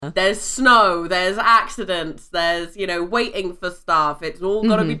There's snow, there's accidents, there's, waiting for stuff. It's all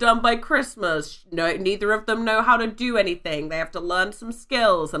got to be done by Christmas. No, neither of them know how to do anything. They have to learn some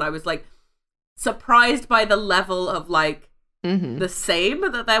skills. And I was like surprised by the level of like the same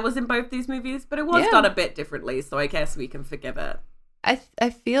that there was in both these movies, but it was done a bit differently. So I guess we can forgive it. I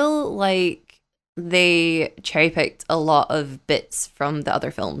feel like they cherry picked a lot of bits from the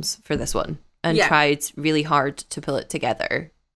other films for this one and tried really hard to pull it together.